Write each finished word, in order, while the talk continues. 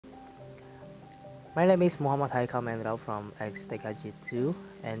My name is Muhammad Haikal Menrao from ak680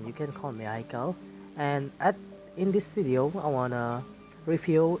 and you can call me Haikal. And in this video I wanna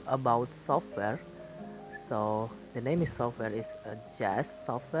review about software. So the name is software is ajazz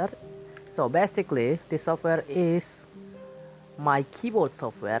software. So basically this software is my keyboard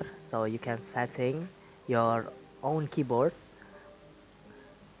software, so you can setting your own keyboard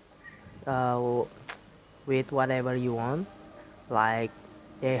uh, with whatever you want. Like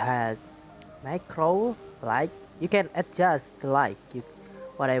they had macro, like you can adjust the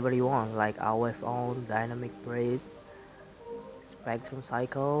whatever you want, like always on, dynamic breath, spectrum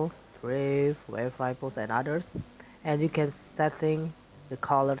cycle, drift, wave ripples and others. And you can setting the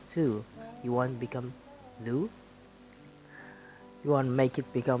color too. You want become blue, you want make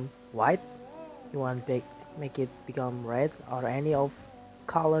it become white, you want make it become red or any of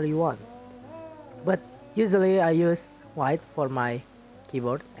color you want. But usually I use white for my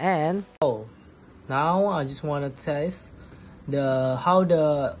keyboard. And now I just want to test the how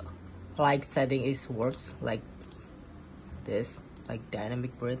the setting is works, like this, like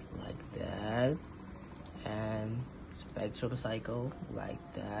dynamic breath like that, and spectrum cycle like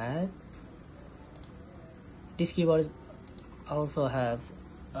that. This keyboard also have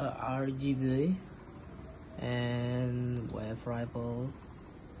RGB and wave ripple.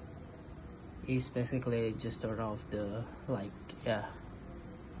 Is basically just turn off the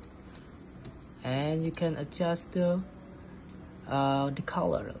and you can adjust the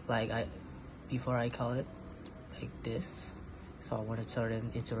color, like before I call it like this. So I want to turn it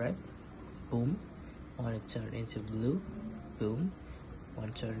into red, boom. I want to turn into blue, boom. I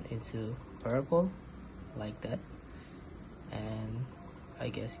want to turn into purple like that, and I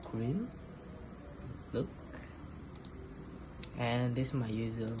guess green, look. And this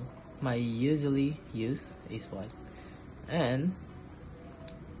my usually use is white. And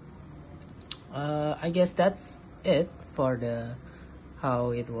I guess that's it for the how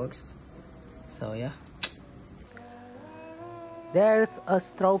it works. So yeah, there's a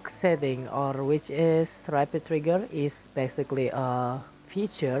stroke setting, or which is rapid trigger, is basically a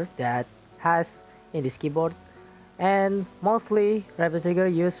feature that has in this keyboard, and mostly rapid trigger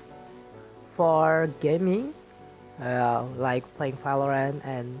used for gaming, like playing Valorant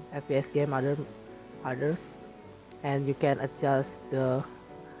and FPS game others. And you can adjust the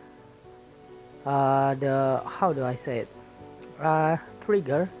how do I say it,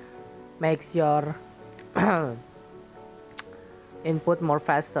 trigger makes your input more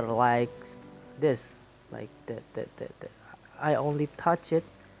faster, like this, like the I only touch it.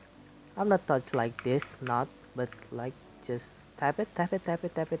 I'm not touch like this, not, but like just tap it,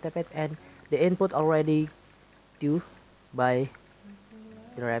 and the input already do by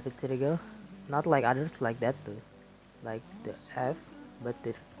the rapid trigger, not like others like that too, like the F, but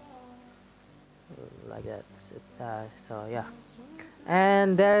the like that. So yeah,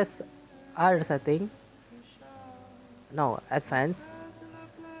 and there's other setting, no, advanced.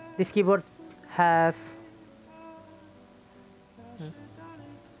 This keyboard have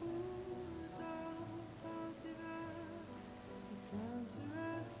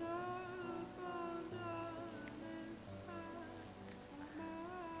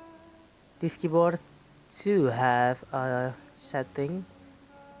this keyboard too have a setting,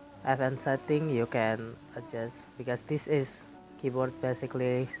 advanced setting. You can adjust because this is keyboard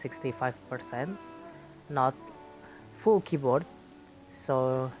basically 65%, not full keyboard.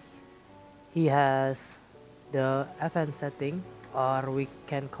 So he has the advanced setting, or we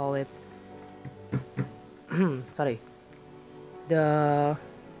can call it sorry, the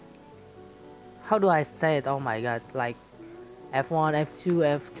how do I say it, oh my god, like F1, F2,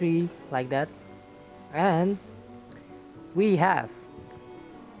 F3 like that. And we have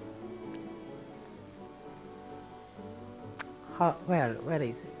where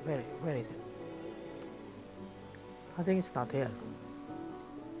is it, where is it? I think it's not here.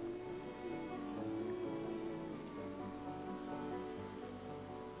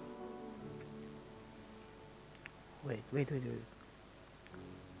 Wait.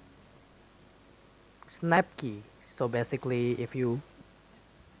 Snap key. So basically if you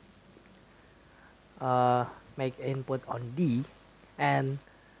make input on D and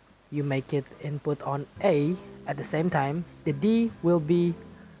you make it input on A at the same time, the D will be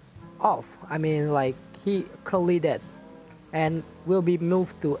off. I mean, like he curly that, and will be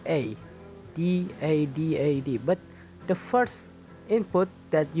moved to A, D, A, D, A, D. But the first input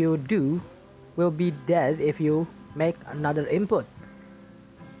that you do will be dead if you make another input.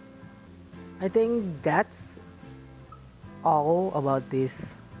 I think that's all about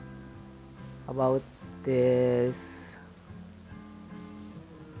this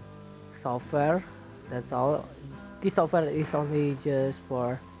software. That's all. This software is only just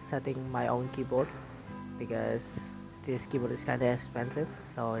for setting my own keyboard because this keyboard is kind of expensive,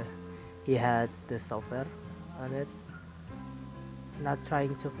 so he had the software on it. Not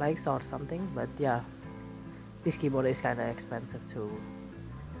trying to flex or something, but yeah, this keyboard is kind of expensive too,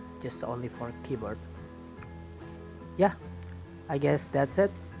 just only for keyboard. Yeah, I guess that's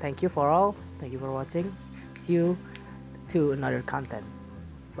it. Thank you for all. Thank you for watching. See you to another content.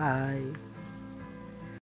 Bye.